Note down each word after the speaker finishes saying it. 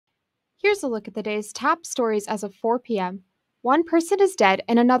Here's a look at the day's top stories as of 4 p.m. One person is dead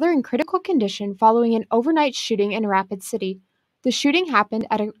and another in critical condition following an overnight shooting in Rapid City. The shooting happened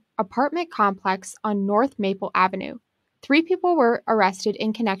at an apartment complex on North Maple Avenue. Three people were arrested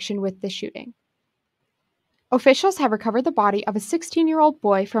in connection with the shooting. Officials have recovered the body of a 16-year-old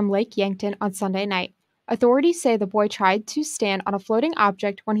boy from Lake Yankton on Sunday night. Authorities say the boy tried to stand on a floating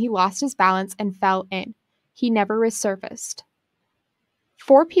object when he lost his balance and fell in. He never resurfaced.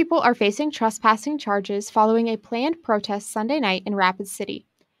 Four people are facing trespassing charges following a planned protest Sunday night in Rapid City.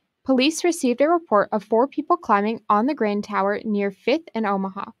 Police received a report of four people climbing on the Grand Tower near 5th and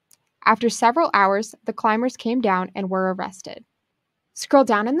Omaha. After several hours, the climbers came down and were arrested. Scroll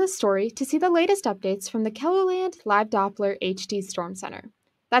down in the story to see the latest updates from the KELOLAND Live Doppler HD Storm Center.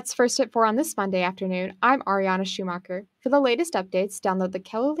 That's First at 4 on this Monday afternoon. I'm Ariana Schumacher. For the latest updates, download the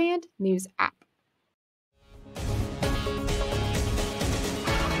KELOLAND News app.